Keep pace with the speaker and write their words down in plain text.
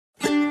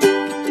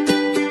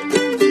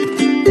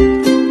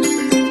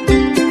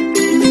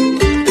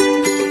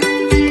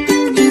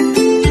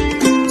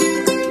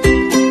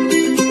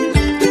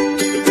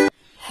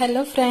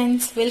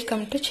friends,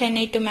 welcome to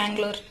Chennai to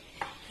Mangalore.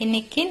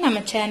 இன்னைக்கு நம்ம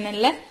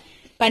சேனல்ல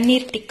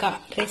பன்னீர் டிக்கா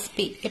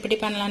ரெசிபி எப்படி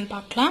பண்ணலாம்னு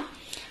பார்க்கலாம்.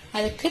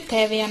 அதுக்கு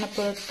தேவையான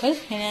பொருட்கள்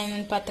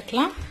என்னென்னு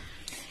பார்த்துக்கலாம்.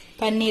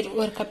 பன்னீர்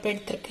 1 கப்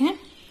எடுத்துர்க்கேன்.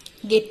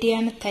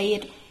 கெட்டியான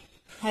தயிர்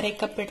 1/2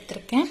 கப்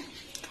எடுத்துர்க்கேன்.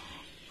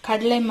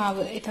 கடலை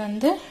மாவு இது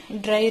வந்து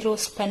ட்ரை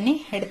ரோஸ்ட் பண்ணி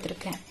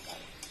எடுத்துர்க்கேன்.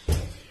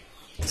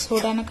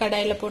 சூடான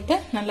கடாயில போட்டு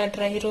நல்லா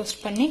ட்ரை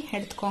ரோஸ்ட் பண்ணி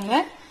எடுத்துக்கோங்க.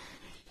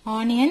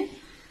 ஆனியன்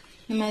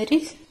இந்த மாதிரி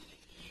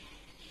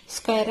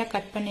ஸ்கொயரா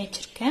கட் பண்ணி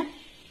வச்சிருக்கேன்.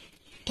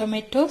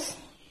 டொமேட்டோஸ்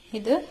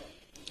இது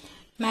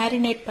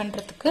மேரினேட்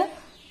பண்றதுக்கு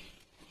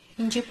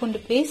இஞ்சி பூண்டு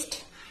பேஸ்ட்,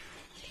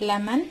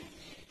 லெமன்,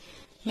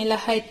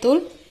 மிளகாய்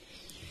தூள்,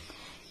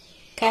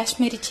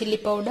 காஷ்மீரி சில்லி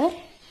பவுடர்,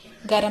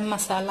 கரம்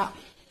மசாலா.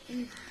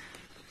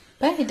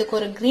 இப்போ இதுக்கு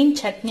ஒரு கிரீன்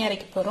சட்னி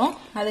அரைக்க போறோம்.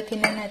 அதுக்கு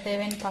என்னென்ன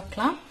தேவைன்னு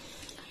பார்க்கலாம்.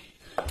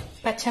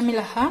 பச்சை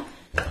மிளகாய்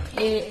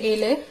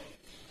 7,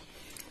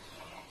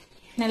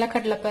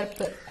 நிலக்கடலை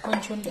பருப்பு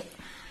கொஞ்சோண்டு,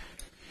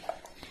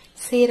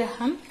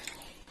 சீரகம்,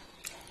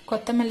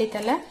 கொத்தமல்லி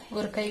தழை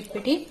 1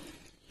 கைப்பிடி,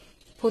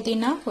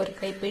 புதினா 1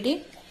 கைப்பிடி,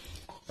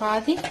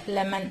 பாதி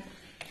லெமன்.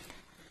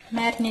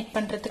 மேரினேட்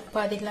பண்றதுக்கு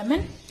பாதி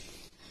லெமன்,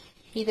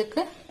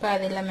 இதுக்கு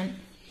பாதி லெமன்.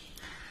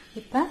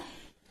 இப்போ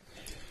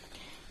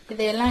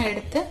இதெல்லாம்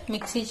எடுத்து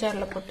மிக்ஸி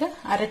ஜார்ல போட்டு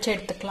அரைச்சு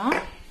எடுத்துக்கலாம்.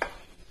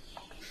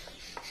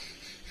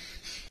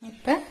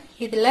 இப்போ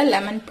இதுல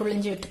லெமன்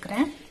புழிஞ்சு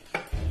விட்டுக்கிறேன்.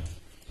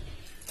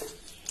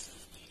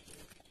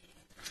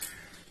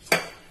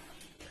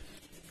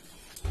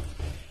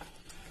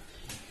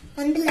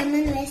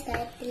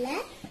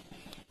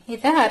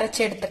 இதை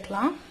அரைச்சு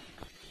எடுத்துக்கலாம்.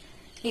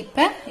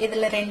 இப்ப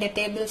இதுல 2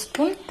 டேபிள்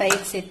ஸ்பூன்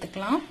தயிர்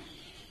சேர்த்துக்கலாம்.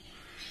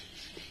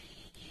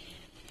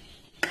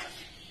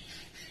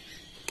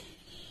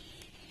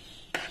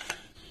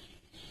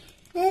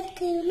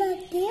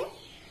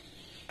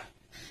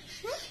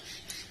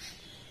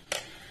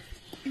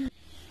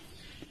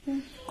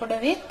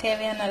 கூடவே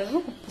தேவையான அளவு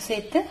உப்பு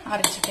சேர்த்து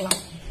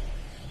அரைச்சுக்கலாம்.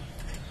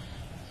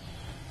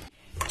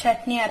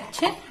 சட்னி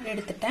அரைச்சு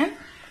எடுத்துட்டேன்.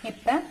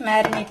 இப்ப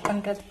மேரினேட்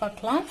பண்றது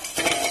பார்க்கலாம்.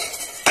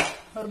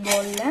 ஒரு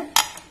பவுல்ல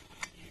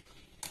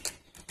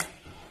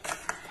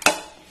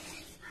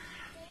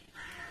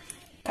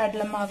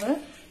கடலை மாவு,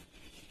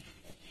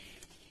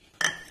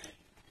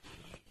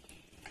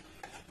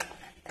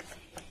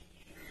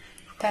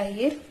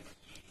 தயிர்,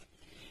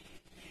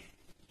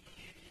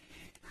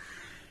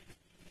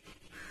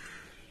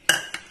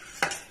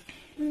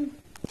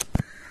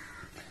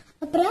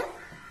 அப்புறம்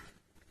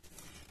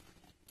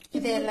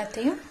இது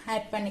எல்லாத்தையும்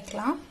ஆட்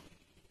பண்ணிக்கலாம்.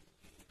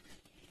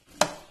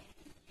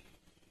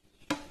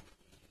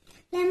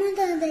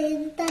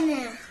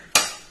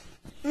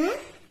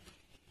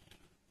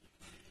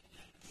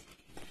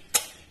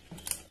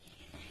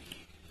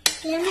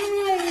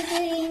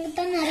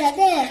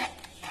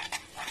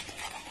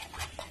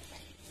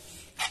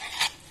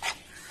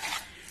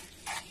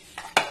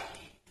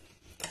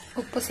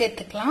 உப்பு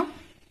சேர்த்துக்கலாம்.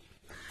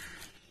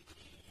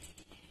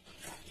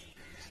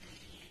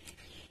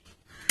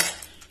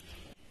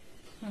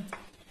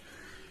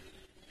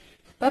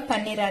 இப்ப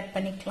பன்னீர் ஆட்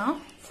பண்ணிக்கலாம்.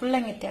 ஃபுல்லா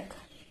கெட்டியாக்க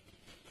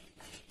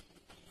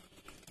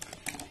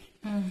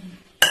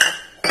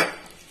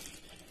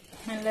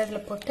நல்லா இதுல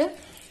போட்டு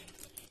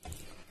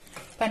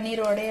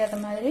பன்னீர் உடையாத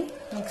மாதிரி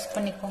மிக்ஸ்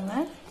பண்ணிக்கோங்க.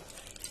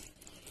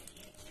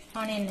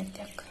 ஆனியன்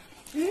கெட்டியாக்க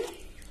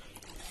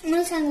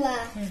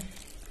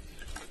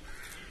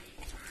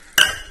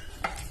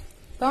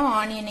இப்போ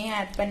ஆனியனையும்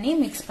ஆட் பண்ணி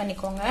மிக்ஸ்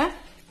பண்ணிக்கோங்க.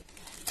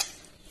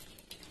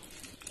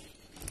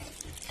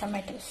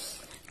 டொமேட்டோஸ்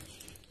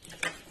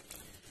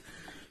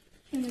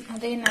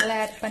அதையும் நல்லா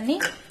ஆட் பண்ணி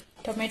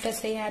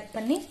டொமேட்டோஸையும் ஆட்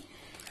பண்ணி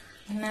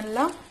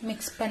நல்லா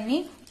மிக்ஸ் பண்ணி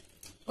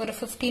ஒரு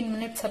 15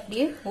 மினிட்ஸ்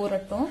அப்படியே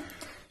ஊறட்டும்.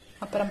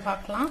 அப்புறம்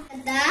பார்க்கலாம்.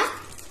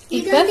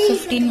 இப்போ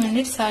 15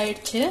 மினிட்ஸ்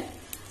ஆயிடுச்சு.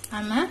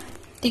 நம்ம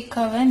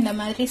திக்காவை இந்த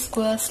மாதிரி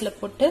ஸ்கொயர்ஸ்ல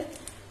போட்டு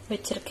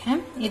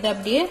வச்சிருக்கேன். இது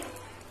அப்படியே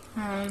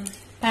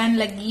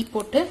பேன்ல கீ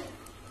போட்டு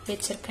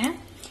வச்சிருக்கேன்.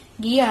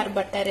 கீ ஆர்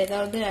பட்டர்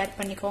ஏதாவது ஆட்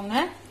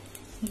பண்ணிக்கோங்க.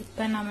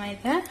 இப்போ நம்ம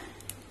இதை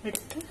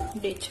எடுத்து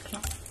இப்படி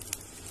வச்சுக்கலாம்.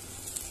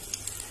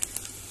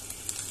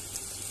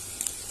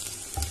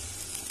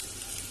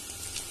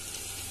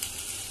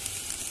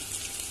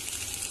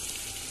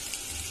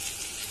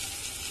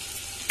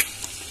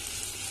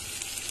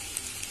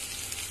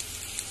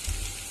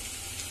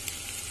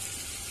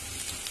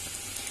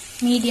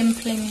 மீடியம்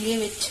ஃப்ளேம்லயே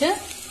வச்சு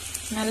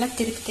நல்லா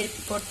திருப்பி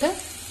போட்டு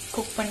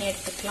குக் பண்ணி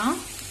எடுத்துக்கலாம்.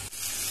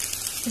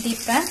 இது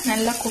இப்ப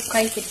நல்லா குக்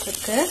ஆகிட்டு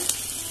இருக்கு.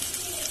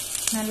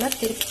 நல்லா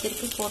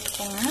திருப்பி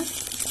போட்டுக்கோங்க.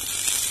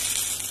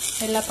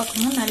 எல்லா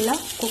பக்கமும் நல்லா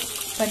குக்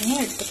பண்ணி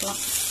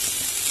எடுத்துக்கலாம்.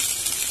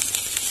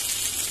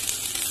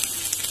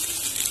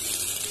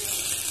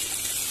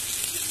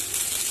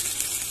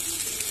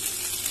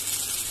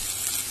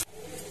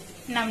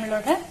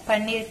 நம்மளோட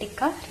பன்னீர்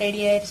டிக்கா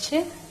ரெடி ஆயிடுச்சு.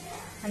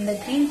 அந்த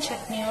கிரீன்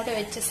சட்னியோட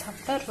வச்சு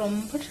சாப்பிட்டா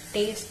ரொம்ப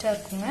டேஸ்டா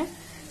இருக்குங்க.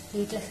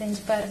 வீட்டில்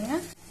செஞ்சு பாருங்க.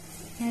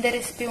 இந்த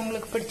ரெசிபி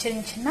உங்களுக்கு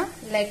பிடிச்சிருந்துச்சுன்னா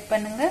லைக்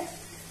பண்ணுங்க,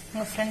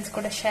 உங்க ஃப்ரெண்ட்ஸ்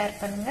கூட ஷேர்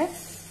பண்ணுங்க.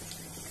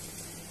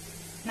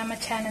 நம்ம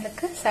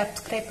சேனலுக்கு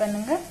சப்ஸ்கிரைப்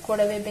பண்ணுங்க,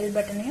 கூடவே பெல்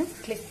பட்டனையும்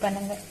கிளிக்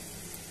பண்ணுங்க.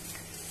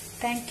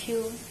 Thank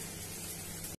you.